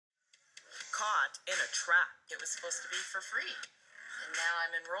caught in a trap. It was supposed to be for free, and now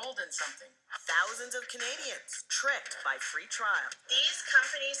I'm enrolled in something. Thousands of Canadians tricked by free trial. These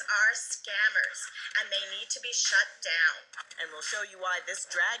companies are scammers, and they need to be shut down. And we'll show you why this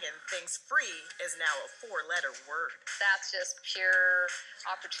dragon thinks free is now a 4-letter word. That's just pure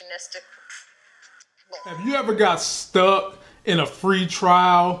opportunistic. Have you ever got stuck in a free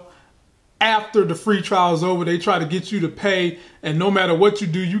trial? After the free trial is over, they try to get you to pay, and no matter what you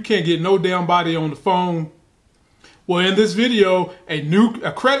do, you can't get no damn body on the phone. Well, in this video,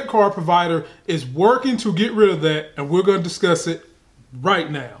 a credit card provider is working to get rid of that, and we're going to discuss it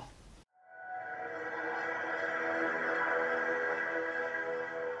right now.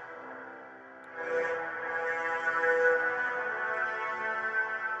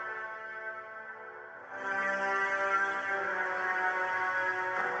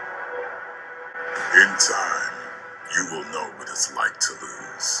 In time, you will know what it's like to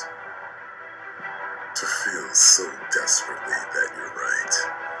lose. To feel so desperately that you're right,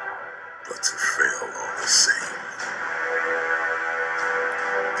 but to fail all the same.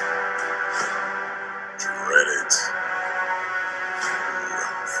 Dread it.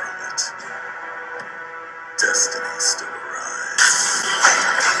 Run from it. Destiny still arrives.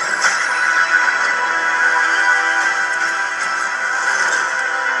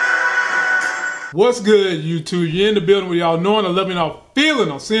 What's good, YouTube? You're in the building with y'all knowing, I'm loving, y'all feeling,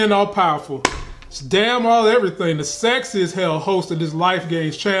 I'm seeing all powerful. It's damn all everything. The sexy as hell host of this Life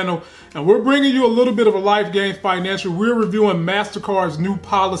Gains channel. And we're bringing you a little bit of a Life Gains financial. We're reviewing Mastercard's new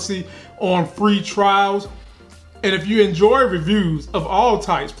policy on free trials. And if you enjoy reviews of all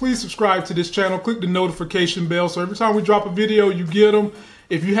types, please subscribe to this channel. Click the notification bell so every time we drop a video, you get them.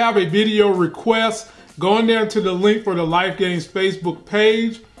 If you have a video request, go in there to the link for the Life Gains Facebook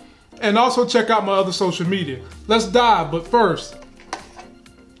page. And also check out my other social media. Let's dive, but first,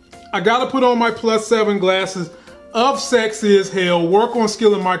 I gotta put on my +7 glasses of sexy as hell, work on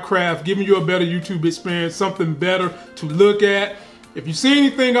skilling my craft, giving you a better YouTube experience, something better to look at. If you see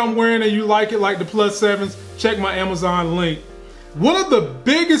anything I'm wearing and you like it, like the +7s, check my Amazon link. One of the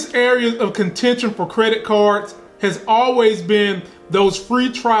biggest areas of contention for credit cards has always been those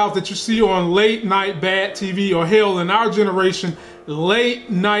free trials that you see on late night bad TV, or hell, in our generation, late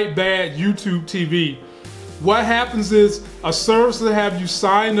night bad YouTube TV. What happens is a service will have you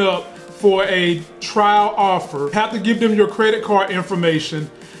sign up for a trial offer, have to give them your credit card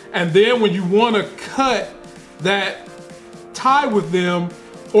information, and then when you want to cut that tie with them,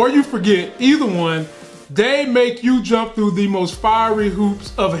 or you forget, either one, they make you jump through the most fiery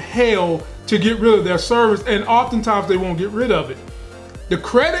hoops of hell to get rid of their service, and oftentimes they won't get rid of it. The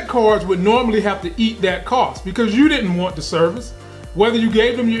credit cards would normally have to eat that cost because you didn't want the service, whether you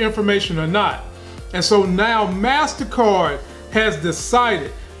gave them your information or not. And so now Mastercard has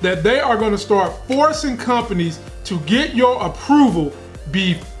decided that they are going to start forcing companies to get your approval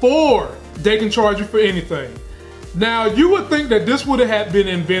before they can charge you for anything. Now, you would think that this would have been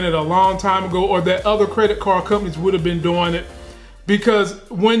invented a long time ago, or that other credit card companies would have been doing it, because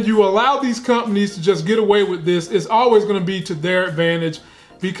when you allow these companies to just get away with this, it's always going to be to their advantage,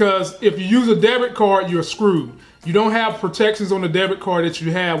 because if you use a debit card, you're screwed. You don't have protections on the debit card that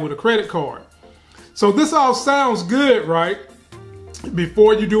you have with a credit card. So this all sounds good, right?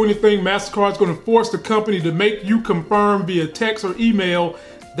 Before you do anything, Mastercard's going to force the company to make you confirm via text or email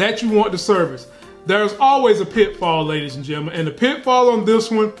that you want the service. There's always a pitfall, ladies and gentlemen, and the pitfall on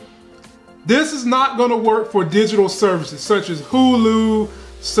this one, this is not going to work for digital services such as Hulu,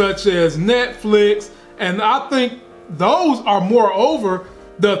 such as Netflix, and I think those are moreover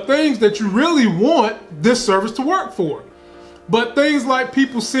the things that you really want this service to work for. But things like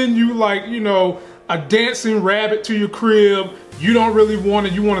people send you, like, you know, a dancing rabbit to your crib, you don't really want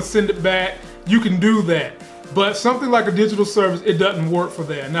it, you want to send it back, you can do that. But something like a digital service, it doesn't work for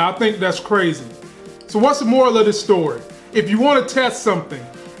that. Now, I think that's crazy. So what's the moral of this story? If you want to test something,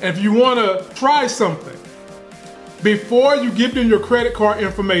 and if you want to try something, before you give them your credit card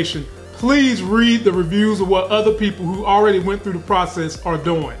information, please read the reviews of what other people who already went through the process are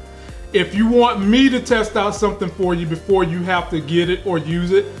doing. If you want me to test out something for you before you have to get it or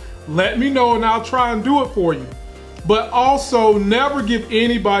use it, let me know and I'll try and do it for you. But also, never give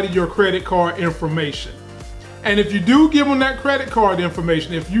anybody your credit card information. And if you do give them that credit card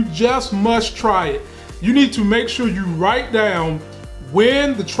information, if you just must try it, you need to make sure you write down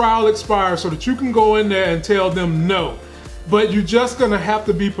when the trial expires so that you can go in there and tell them no. But you're just gonna have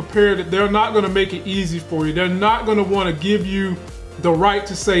to be prepared that they're not gonna make it easy for you. They're not gonna wanna give you the right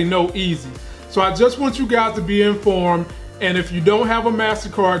to say no easy. So I just want you guys to be informed. And if you don't have a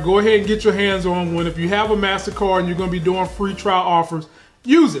Mastercard, go ahead and get your hands on one. If you have a Mastercard and you're gonna be doing free trial offers,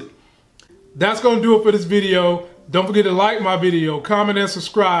 use it. That's going to do it for this video. Don't forget to like my video, comment, and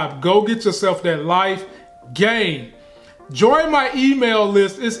subscribe. Go get yourself that life game. Join my email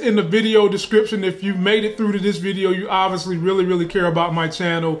list. It's in the video description. If you made it through to this video, you obviously really care about my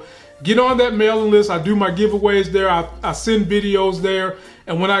channel. Get on that mailing list. I do my giveaways there. I send videos there.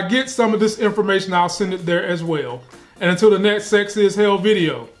 And when I get some of this information, I'll send it there as well. And until the next Sex is Hell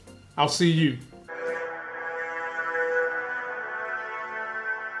video, I'll see you.